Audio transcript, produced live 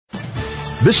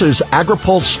This is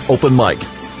AgriPulse Open Mic.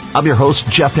 I'm your host,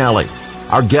 Jeff Nally.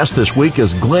 Our guest this week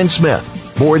is Glen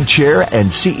Smith, Board Chair and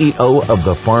CEO of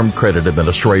the Farm Credit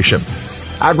Administration.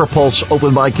 AgriPulse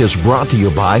Open Mic is brought to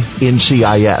you by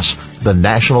NCIS, the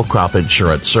National Crop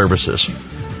Insurance Services.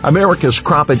 America's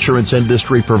crop insurance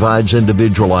industry provides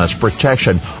individualized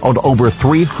protection on over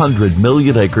 300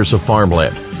 million acres of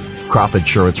farmland. Crop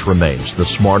insurance remains the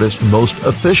smartest, most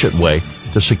efficient way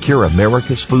to secure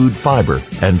America's food, fiber,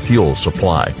 and fuel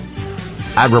supply.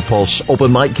 AgriPulse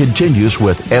Open Mic continues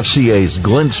with FCA's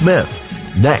Glen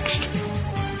Smith next.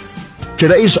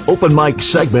 Today's Open Mic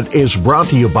segment is brought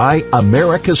to you by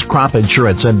America's crop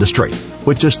insurance industry,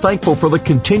 which is thankful for the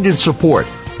continued support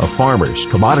of farmers,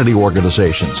 commodity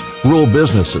organizations, rural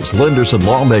businesses, lenders, and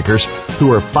lawmakers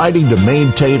who are fighting to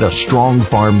maintain a strong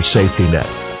farm safety net.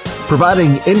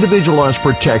 Providing individualized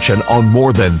protection on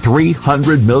more than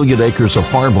 300 million acres of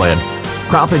farmland,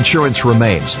 crop insurance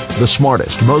remains the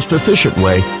smartest, most efficient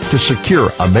way to secure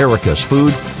America's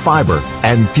food, fiber,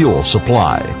 and fuel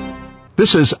supply.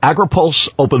 This is AgriPulse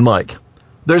Open Mic.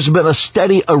 There's been a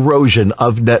steady erosion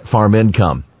of net farm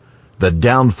income. The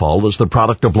downfall is the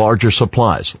product of larger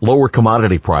supplies, lower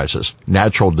commodity prices,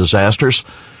 natural disasters,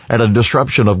 and a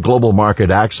disruption of global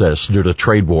market access due to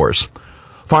trade wars.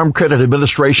 Farm Credit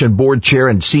Administration Board Chair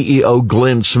and CEO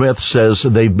Glen Smith says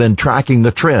they've been tracking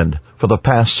the trend for the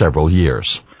past several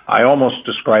years. I almost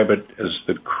describe it as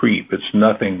the creep. It's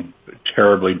nothing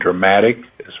terribly dramatic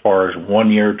as far as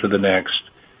one year to the next,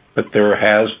 but there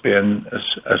has been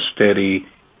a steady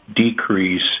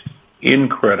decrease in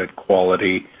credit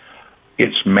quality.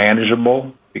 It's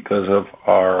manageable because of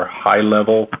our high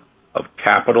level of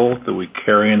capital that we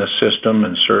carry in the system,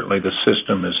 and certainly the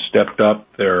system has stepped up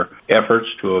their efforts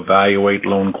to evaluate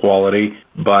loan quality.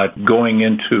 But going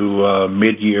into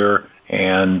mid-year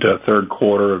and third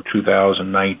quarter of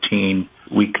 2019,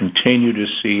 we continue to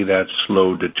see that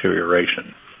slow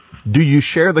deterioration. Do you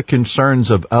share the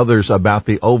concerns of others about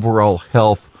the overall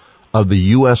health of the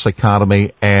U.S.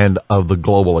 economy and of the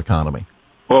global economy?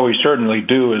 Well, we certainly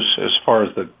do as far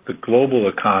as the global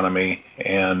economy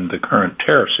and the current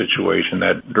tariff situation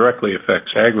that directly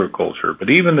affects agriculture. But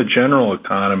even the general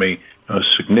economy, a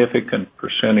significant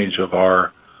percentage of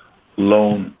our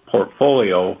loan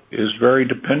portfolio is very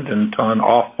dependent on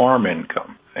off-farm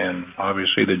income. And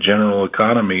obviously the general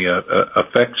economy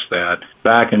affects that.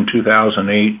 Back in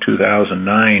 2008,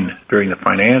 2009, during the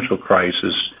financial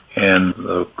crisis, and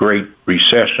the Great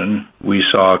Recession, we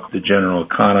saw the general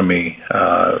economy,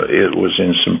 it was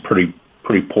in some pretty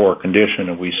poor condition,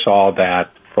 and we saw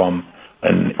that from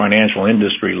a financial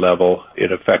industry level,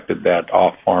 it affected that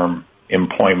off-farm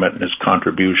employment and its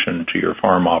contribution to your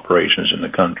farm operations in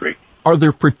the country. Are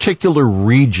there particular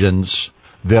regions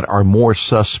that are more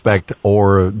suspect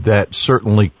or that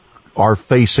certainly are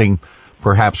facing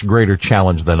perhaps greater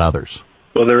challenge than others?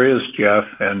 Well, there is,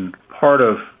 Jeff, and part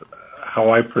of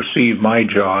how I perceive my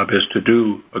job is to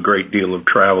do a great deal of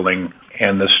traveling,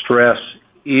 and the stress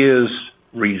is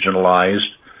regionalized,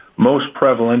 most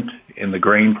prevalent in the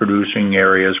grain-producing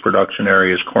areas, production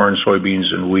areas, corn,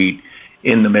 soybeans, and wheat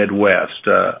in the Midwest.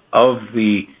 Of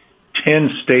the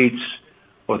 10 states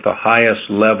with the highest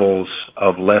levels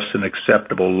of less than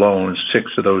acceptable loans,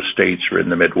 6 of those states are in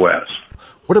the Midwest.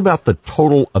 What about the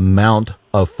total amount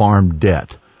of farm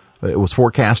debt? It was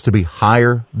forecast to be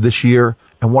higher this year.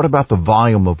 And what about the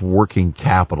volume of working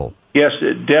capital? Yes,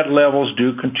 debt levels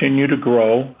do continue to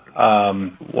grow.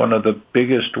 One of the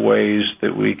biggest ways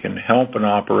that we can help an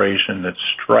operation that's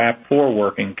strapped for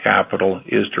working capital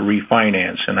is to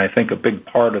refinance. And I think a big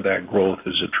part of that growth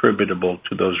is attributable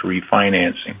to those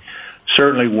refinancing.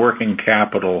 Certainly working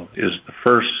capital is the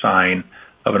first sign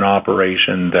of an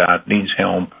operation that needs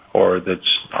help or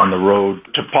that's on the road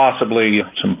to possibly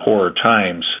some poorer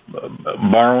times.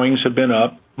 Borrowings have been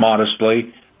up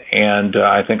modestly, and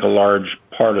I think a large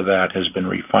part of that has been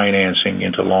refinancing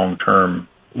into long-term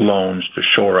loans to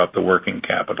shore up the working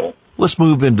capital. Let's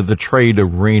move into the trade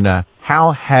arena.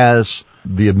 How has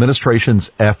the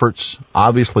administration's efforts,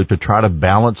 obviously to try to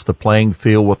balance the playing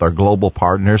field with our global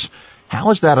partners, how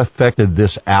has that affected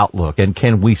this outlook, and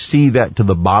can we see that to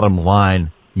the bottom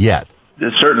line yet?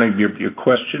 Certainly, your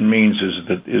question means is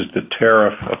the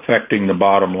tariff affecting the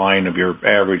bottom line of your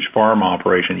average farm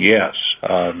operation? Yes,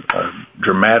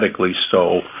 dramatically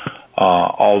so.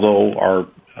 Although our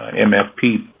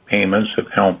MFP payments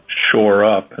have helped shore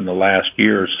up in the last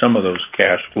year some of those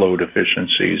cash flow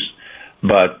deficiencies.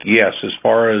 But yes, as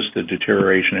far as the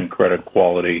deterioration in credit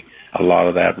quality, a lot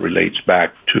of that relates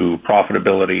back to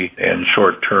profitability and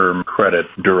short-term credit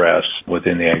duress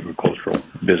within the agricultural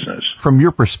business. From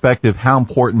your perspective, how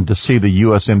important to see the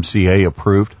USMCA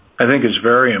approved? I think it's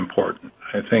very important.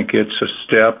 I think it's a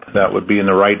step that would be in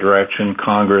the right direction.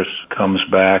 Congress comes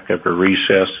back after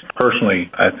recess.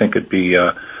 Personally, I think it'd be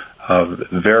a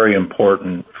very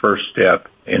important first step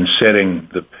in setting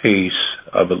the pace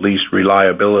of at least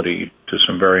reliability to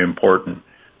some very important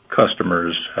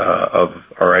customers of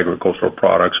our agricultural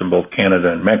products in both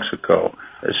Canada and Mexico.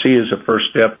 I see as a first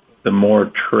step, the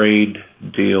more trade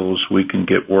deals we can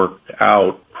get worked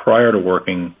out prior to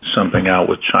working something out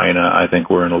with China, I think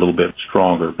we're in a little bit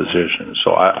stronger position.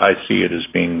 So I see it as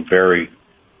being very,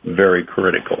 very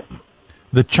critical.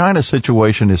 The China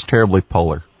situation is terribly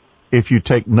polar. If you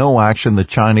take no action, the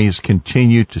Chinese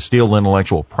continue to steal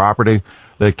intellectual property.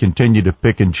 They continue to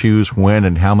pick and choose when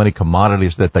and how many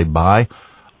commodities that they buy.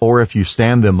 Or if you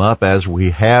stand them up, as we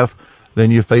have,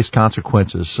 then you face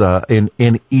consequences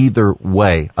in either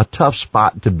way. A tough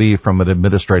spot to be from an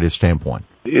administrative standpoint.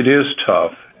 It is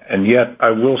tough. And yet,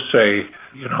 I will say,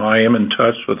 I am in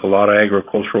touch with a lot of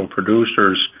agricultural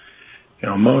producers.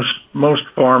 Most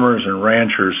farmers and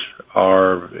ranchers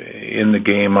are in the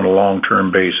game on a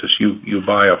long-term basis. You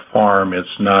buy a farm,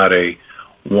 it's not a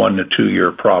 1 to 2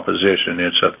 year proposition.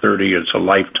 It's a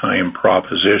lifetime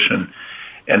proposition.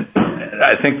 And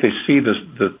I think they see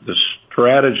the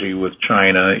strategy with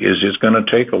China is it's going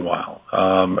to take a while,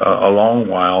 a long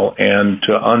while, and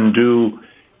to undo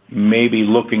maybe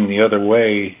looking the other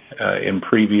way in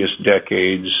previous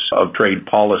decades of trade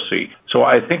policy. So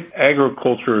I think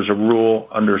agriculture as a rule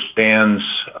understands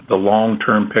the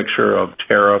long-term picture of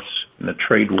tariffs and the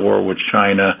trade war with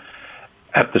China.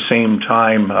 At the same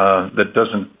time, that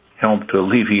doesn't help to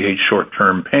alleviate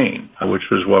short-term pain, which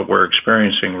is what we're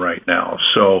experiencing right now.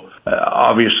 So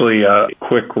obviously a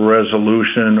quick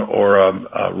resolution or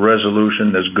a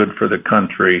resolution that's good for the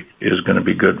country is going to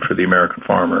be good for the American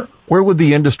farmer. Where would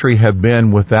the industry have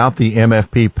been without the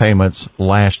MFP payments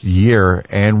last year?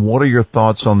 And what are your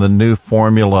thoughts on the new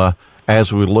formula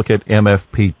as we look at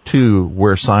MFP2,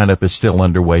 where sign-up is still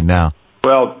underway now?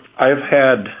 Well, I've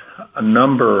had a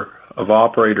number of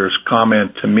operators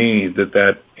comment to me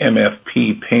that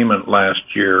MFP payment last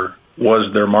year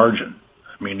was their margin.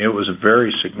 I mean, it was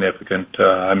very significant.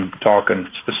 I'm talking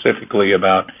specifically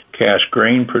about cash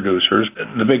grain producers.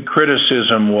 The big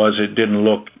criticism was it didn't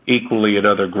look equally at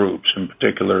other groups, in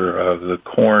particular the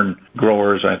corn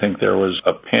growers. I think there was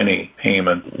a penny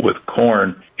payment with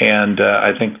corn. And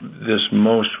I think this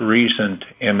most recent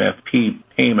MFP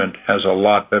payment has a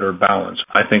lot better balance.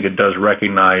 I think it does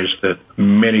recognize that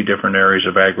many different areas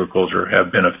of agriculture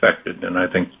have been affected, and I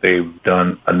think they've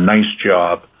done a nice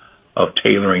job of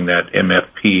tailoring that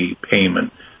MFP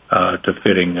payment to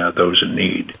fitting those in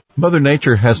need. Mother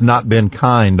Nature has not been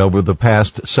kind over the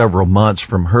past several months,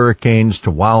 from hurricanes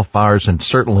to wildfires and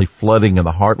certainly flooding in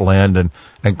the heartland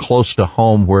and close to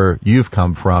home where you've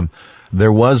come from.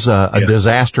 There was a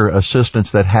disaster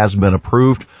assistance that has been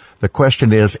approved. The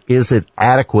question is it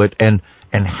adequate? And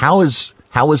how is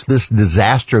this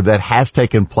disaster that has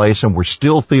taken place and we're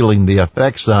still feeling the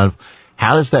effects of,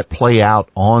 how does that play out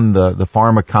on the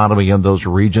farm economy in those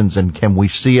regions, and can we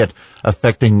see it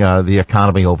affecting the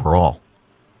economy overall?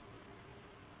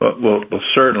 Well,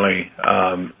 certainly,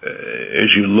 as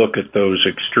you look at those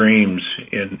extremes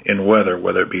in weather,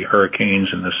 whether it be hurricanes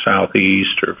in the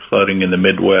southeast or flooding in the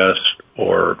Midwest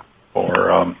or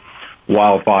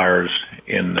wildfires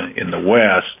in the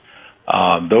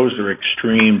west, those are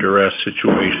extreme duress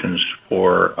situations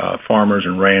for farmers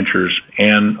and ranchers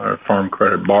and our farm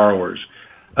credit borrowers.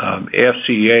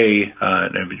 FCA,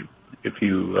 if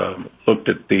you looked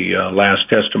at the last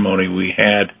testimony we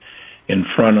had in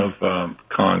front of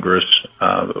Congress,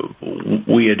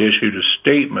 we had issued a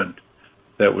statement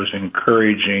that was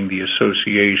encouraging the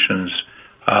associations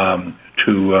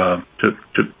to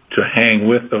hang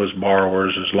with those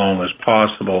borrowers as long as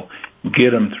possible,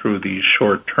 get them through these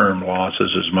short-term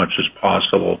losses as much as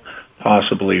possible,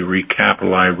 possibly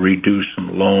recapitalize, reduce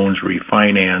some loans,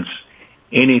 refinance,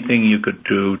 anything you could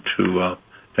do to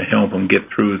help them get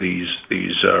through these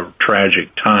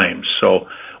tragic times. So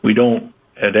we don't,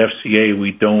 at FCA,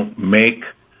 we don't make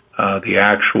the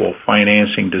actual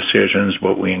financing decisions,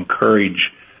 but we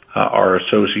encourage our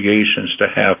associations to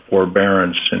have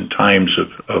forbearance in times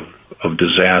of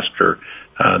disaster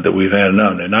that we've had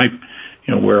none.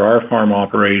 And where our farm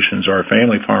operations, our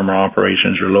family farmer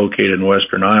operations, are located in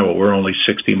western Iowa, we're only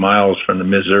 60 miles from the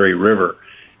Missouri River.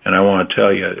 And I want to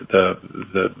tell you,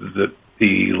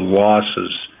 the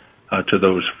losses to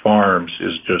those farms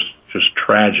is just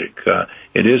tragic.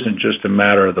 It isn't just a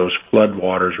matter of those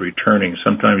floodwaters returning.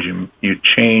 Sometimes you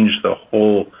change the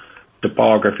whole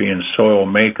topography and soil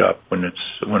makeup when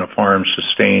a farm's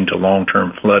sustained to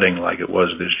long-term flooding like it was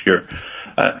this year.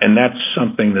 And that's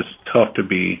something that's tough to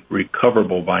be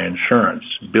recoverable by insurance.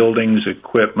 Buildings,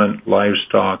 equipment,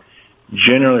 livestock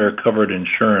generally are covered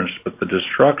insurance, but the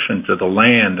destruction to the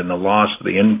land and the loss of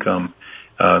the income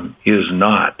is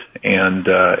not. And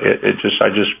I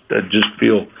just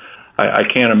feel I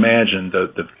can't imagine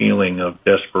the feeling of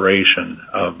desperation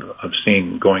of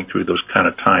seeing going through those kind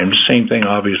of times. Same thing,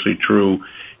 obviously, true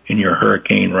in your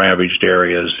hurricane-ravaged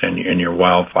areas and in your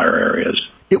wildfire areas.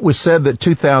 It was said that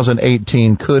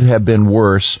 2018 could have been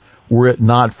worse were it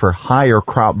not for higher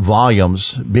crop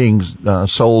volumes being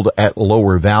sold at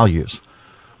lower values.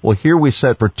 Well, here we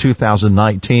sit for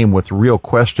 2019 with real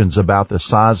questions about the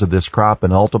size of this crop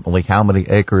and ultimately how many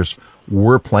acres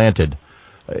were planted.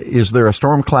 Is there a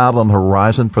storm cloud on the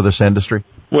horizon for this industry?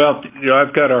 Well,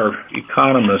 I've got our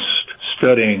economists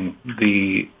studying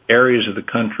the areas of the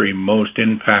country most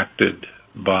impacted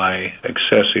by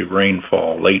excessive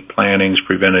rainfall, late plantings,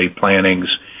 preventative plantings,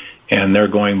 and they're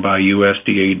going by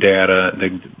USDA data,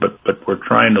 but we're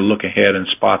trying to look ahead and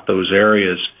spot those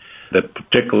areas that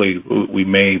particularly we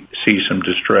may see some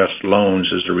distressed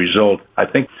loans as a result. I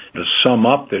think to sum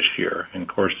up this year, and of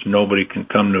course nobody can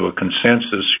come to a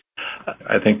consensus,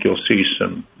 I think you'll see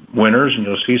some winners and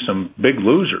you'll see some big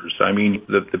losers. I mean,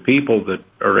 the people that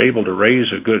are able to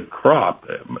raise a good crop,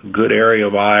 a good area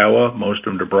of Iowa, most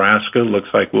of Nebraska, looks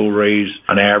like we'll raise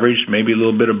an average, maybe a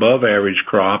little bit above average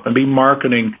crop and be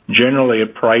marketing generally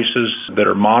at prices that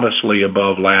are modestly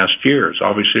above last year's.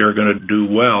 Obviously are going to do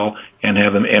well and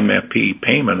have an MFP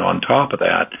payment on top of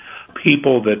that.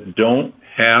 People that don't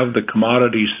have the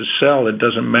commodities to sell, it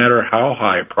doesn't matter how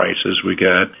high prices we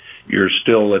get, you're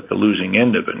still at the losing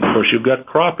end of it. And of course, you've got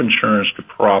crop insurance to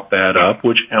prop that up,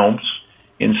 which helps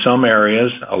in some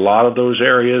areas. A lot of those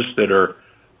areas that are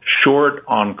short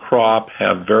on crop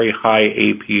have very high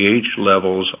APH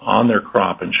levels on their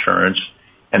crop insurance,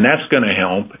 and that's going to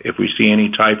help. If we see any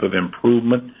type of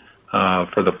improvement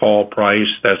for the fall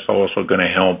price, that's also going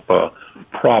to help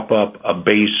prop up a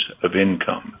base of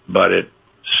income. But it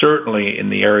certainly in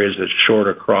the areas that's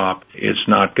shorter crop, it's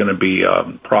not going to be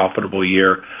a profitable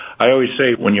year. I always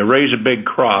say when you raise a big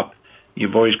crop,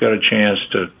 you've always got a chance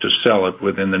to sell it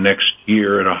within the next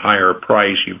year at a higher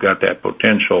price. You've got that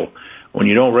potential. When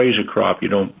you don't raise a crop, you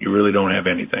really don't have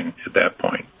anything at that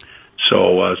point.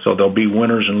 So there'll be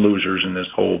winners and losers in this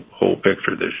whole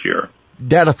picture this year.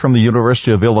 Data from the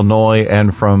University of Illinois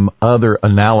and from other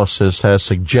analysis has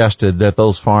suggested that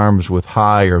those farms with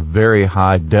high or very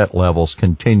high debt levels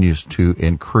continues to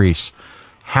increase.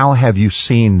 How have you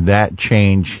seen that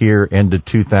change here into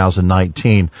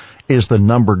 2019? Is the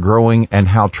number growing, and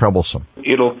how troublesome?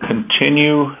 It'll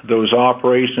continue those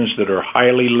operations that are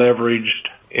highly leveraged.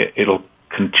 It'll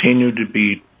continue to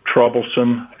be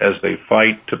troublesome as they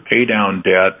fight to pay down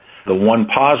debt. The one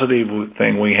positive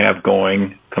thing we have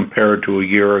going compared to a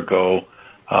year ago,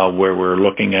 where we're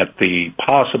looking at the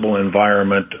possible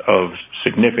environment of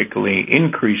significantly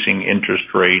increasing interest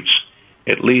rates,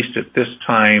 at least at this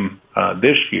time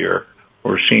this year,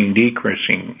 we're seeing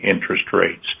decreasing interest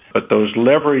rates. But those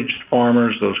leveraged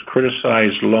farmers, those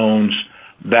criticized loans,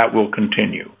 that will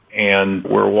continue. And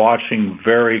we're watching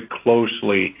very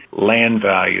closely land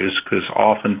values because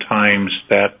oftentimes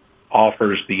that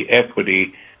offers the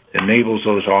equity, enables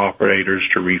those operators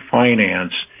to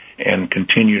refinance and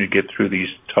continue to get through these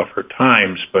tougher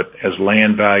times. But as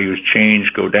land values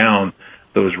change, go down,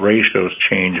 those ratios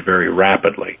change very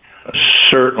rapidly.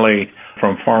 Certainly,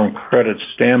 from Farm Credit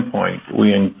standpoint,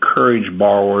 we encourage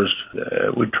borrowers.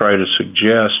 We try to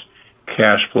suggest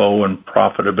cash flow and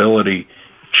profitability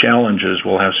challenges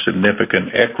will have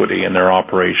significant equity in their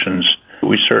operations.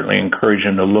 We certainly encourage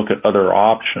them to look at other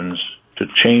options to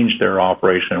change their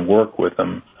operation and work with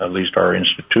them. At least our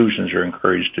institutions are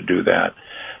encouraged to do that.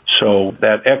 So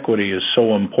that equity is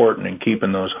so important in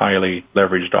keeping those highly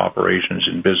leveraged operations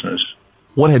in business.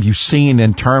 What have you seen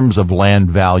in terms of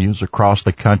land values across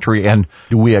the country, and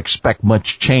do we expect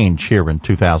much change here in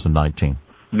 2019?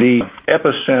 The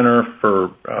epicenter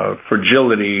for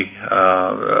fragility,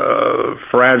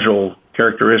 fragile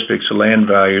characteristics of land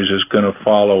values is going to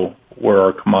follow where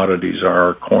our commodities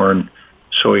are, corn,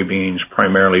 soybeans,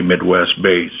 primarily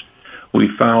Midwest-based. We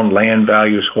found land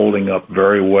values holding up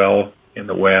very well in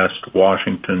the West,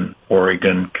 Washington,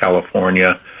 Oregon,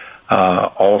 California,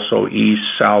 also East,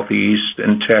 Southeast,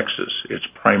 and Texas. It's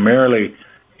primarily,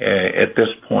 at this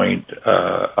point,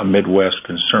 a Midwest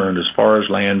concern. As far as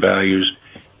land values,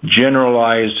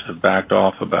 generalized have backed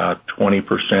off about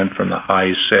 20% from the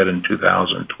highs set in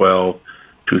 2012,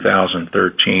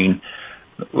 2013.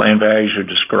 Land values are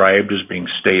described as being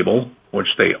stable, which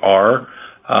they are.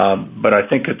 But I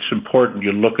think it's important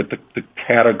you look at the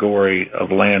category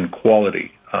of land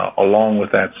quality. along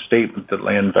with that statement that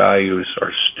land values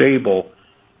are stable,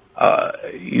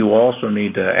 you also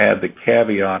need to add the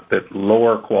caveat that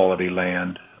lower quality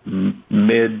land,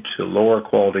 mid to lower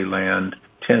quality land,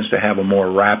 tends to have a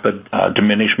more rapid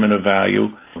diminishment of value.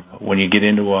 When you get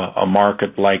into a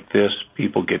market like this,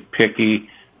 people get picky.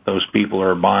 Those people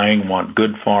are buying, want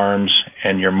good farms,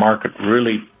 and your market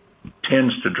really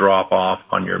tends to drop off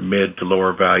on your mid to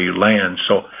lower value land.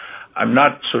 So I'm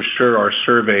not so sure our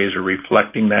surveys are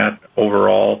reflecting that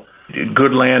overall.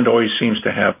 Good land always seems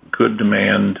to have good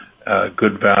demand,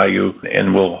 good value,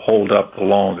 and will hold up the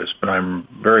longest. But I'm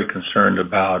very concerned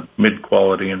about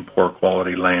mid-quality and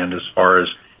poor-quality land as far as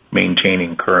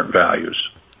maintaining current values.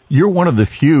 You're one of the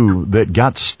few that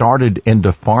got started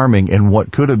into farming in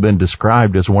what could have been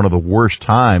described as one of the worst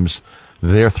times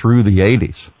there through the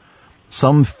 80s.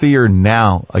 Some fear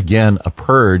now, again, a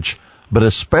purge, but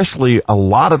especially a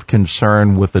lot of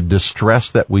concern with the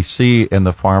distress that we see in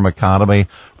the farm economy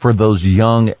for those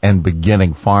young and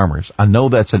beginning farmers. I know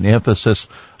that's an emphasis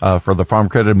for the Farm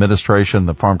Credit Administration,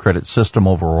 the farm credit system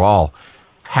overall.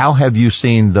 How have you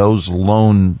seen those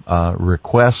loan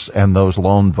requests and those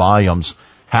loan volumes?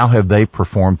 How have they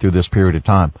performed through this period of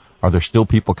time? Are there still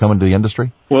people coming to the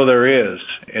industry? Well, there is.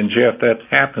 And, Jeff, that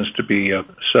happens to be a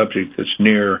subject that's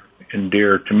near and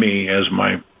dear to me, as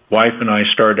my wife and I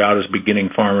started out as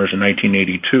beginning farmers in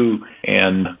 1982,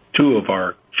 and two of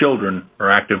our children are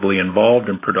actively involved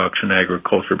in production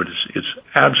agriculture, but it's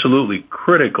absolutely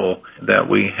critical that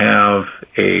we have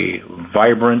a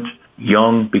vibrant,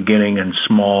 young, beginning, and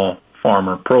small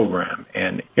farmer program.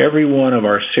 And every one of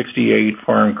our 68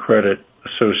 farm credit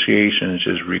associations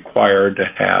is required to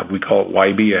have, we call it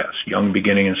YBS, Young,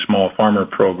 Beginning, and Small Farmer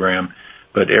Program,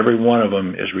 but every one of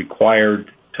them is required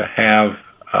to have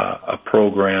a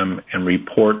program and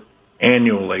report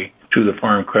annually to the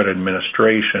Farm Credit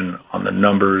Administration on the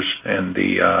numbers and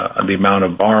the amount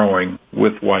of borrowing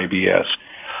with YBS.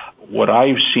 What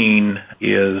I've seen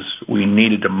is we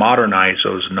needed to modernize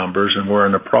those numbers, and we're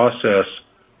in the process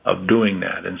of doing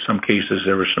that. In some cases,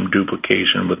 there was some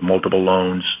duplication with multiple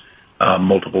loans,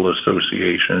 multiple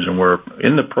associations, and we're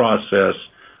in the process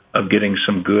of getting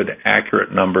some good,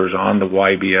 accurate numbers on the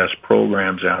YBS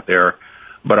programs out there.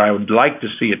 But I would like to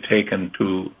see it taken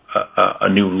to a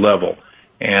new level,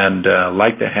 and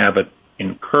like to have it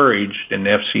encouraged, and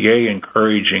FCA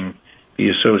encouraging the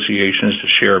associations to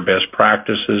share best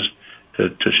practices,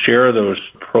 to share those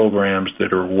programs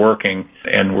that are working,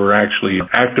 and we're actually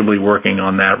actively working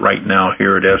on that right now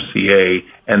here at FCA.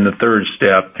 And the third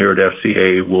step here at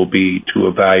FCA will be to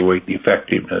evaluate the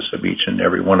effectiveness of each and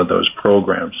every one of those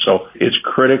programs. So it's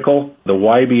critical. The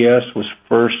YBS was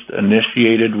first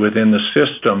initiated within the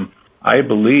system. I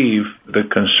believe the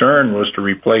concern was to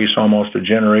replace almost a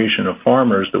generation of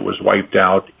farmers that was wiped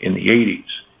out in the 80s.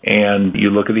 And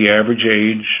you look at the average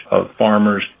age of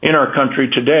farmers in our country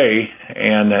today,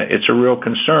 and it's a real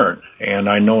concern. And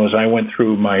I know as I went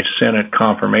through my Senate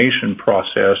confirmation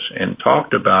process and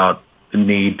talked about the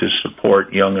need to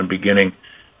support young and beginning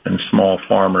and small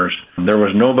farmers, there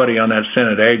was nobody on that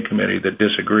Senate Ag Committee that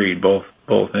disagreed, both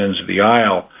ends of the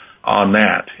aisle, on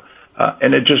that.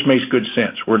 And it just makes good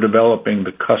sense. We're developing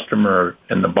the customer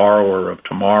and the borrower of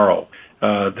tomorrow.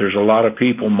 There's a lot of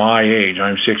people my age,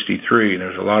 I'm 63, and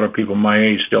there's a lot of people my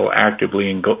age still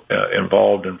actively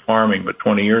involved in farming, but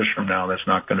 20 years from now, that's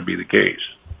not going to be the case.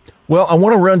 Well, I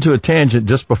want to run to a tangent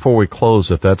just before we close,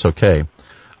 if that's okay.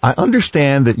 I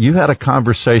understand that you had a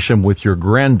conversation with your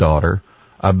granddaughter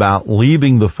about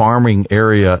leaving the farming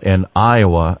area in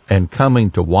Iowa and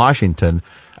coming to Washington,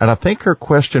 and I think her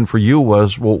question for you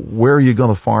was, well, where are you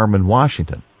going to farm in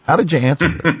Washington? How did you answer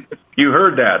that? You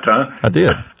heard that, huh? I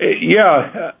did.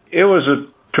 Yeah, it was a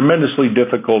tremendously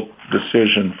difficult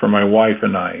decision for my wife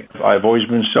and I. I've always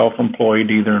been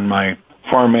self-employed, either in my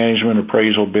farm management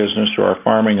appraisal business or our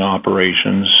farming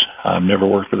operations. I've never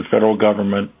worked for the federal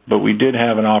government, but we did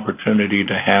have an opportunity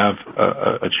to have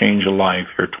a change of life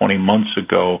here 20 months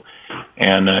ago,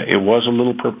 and it was a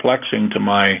little perplexing to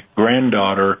my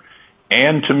granddaughter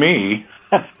and to me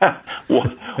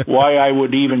why I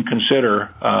would even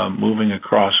consider moving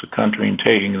across the country and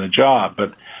taking the job.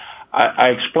 But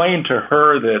I explained to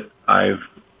her that I've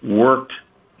worked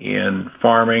in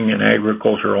farming and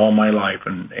agriculture all my life,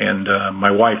 and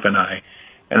my wife and I,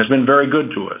 and it's been very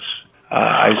good to us.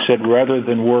 I said rather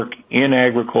than work in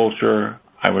agriculture,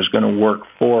 I was going to work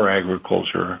for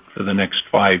agriculture for the next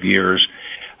 5 years,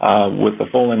 with the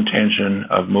full intention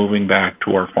of moving back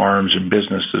to our farms and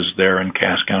businesses there in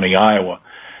Cass County, Iowa.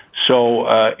 So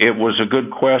it was a good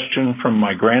question from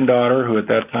my granddaughter, who at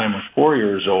that time was 4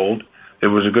 years old. It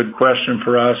was a good question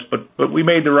for us, but we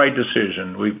made the right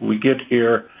decision. We get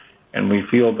here, and we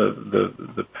feel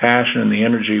the passion and the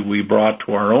energy we brought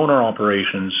to our owner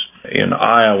operations in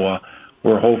Iowa,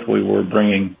 we're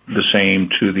bringing the same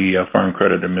to the Farm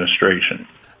Credit Administration.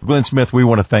 Glen Smith, we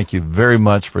want to thank you very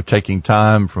much for taking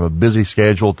time from a busy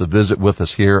schedule to visit with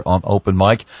us here on Open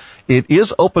Mic. It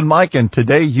is Open Mic, and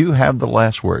today you have the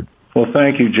last word. Well,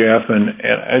 thank you, Jeff. And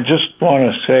I just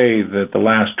want to say that the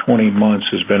last 20 months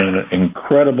has been an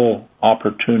incredible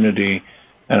opportunity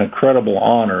and a incredible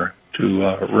honor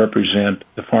to represent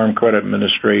the Farm Credit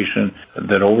Administration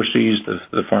that oversees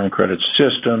the farm credit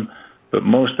system, but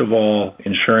most of all,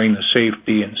 ensuring the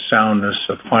safety and soundness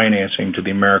of financing to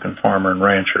the American farmer and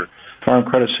rancher. The Farm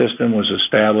Credit System was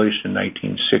established in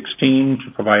 1916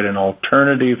 to provide an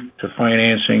alternative to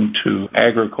financing to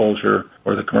agriculture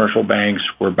where the commercial banks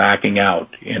were backing out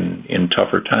in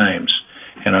tougher times.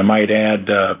 And I might add,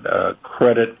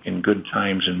 credit in good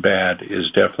times and bad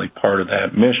is definitely part of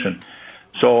that mission.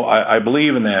 So I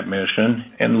believe in that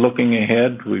mission, and looking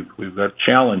ahead, we've got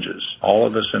challenges. All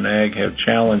of us in ag have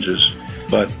challenges,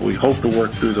 but we hope to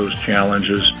work through those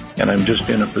challenges, and I'm just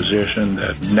in a position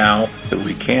that now that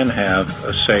we can have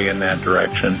a say in that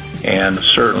direction and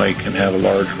certainly can have a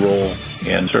large role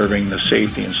in serving the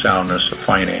safety and soundness of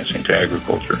financing to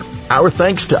agriculture. Our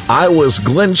thanks to Iowa's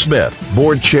Glen Smith,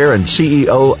 Board Chair and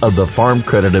CEO of the Farm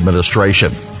Credit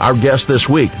Administration, our guest this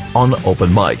week on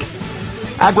Open Mic.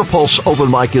 AgriPulse Open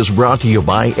Mic is brought to you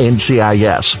by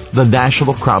NCIS, the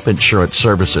National Crop Insurance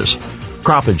Services.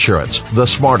 Crop insurance, the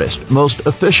smartest, most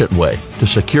efficient way to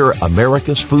secure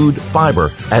America's food, fiber,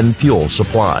 and fuel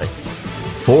supply.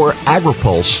 For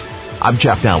AgriPulse, I'm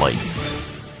Jeff Nally.